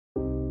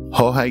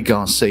Jorge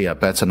Garcia,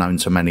 better known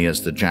to many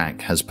as the Jack,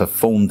 has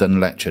performed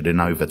and lectured in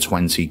over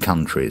 20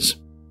 countries.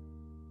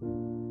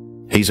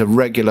 He's a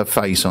regular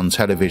face on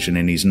television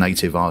in his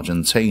native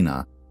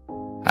Argentina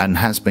and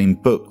has been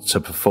booked to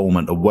perform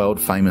at the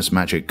world-famous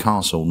Magic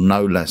Castle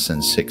no less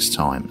than 6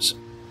 times.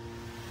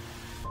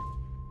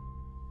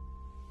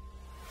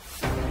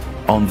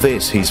 On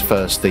this, his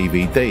first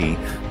DVD,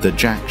 the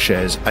Jack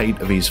shares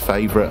 8 of his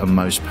favourite and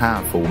most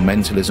powerful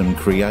Mentalism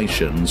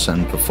creations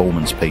and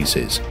performance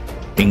pieces,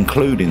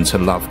 including To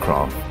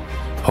Lovecraft,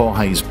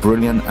 Jorge's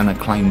brilliant and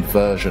acclaimed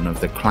version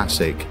of the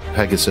classic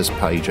Pegasus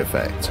Page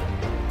effect.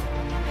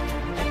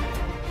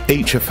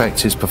 Each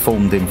effect is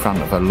performed in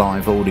front of a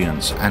live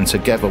audience, and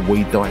together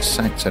we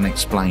dissect and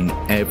explain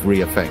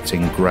every effect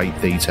in great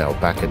detail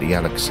back at the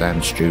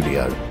Alakazam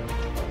studio.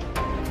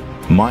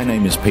 My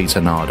name is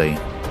Peter Nardi,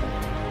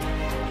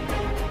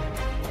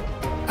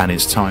 and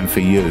it's time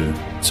for you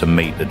to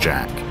meet the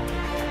Jack.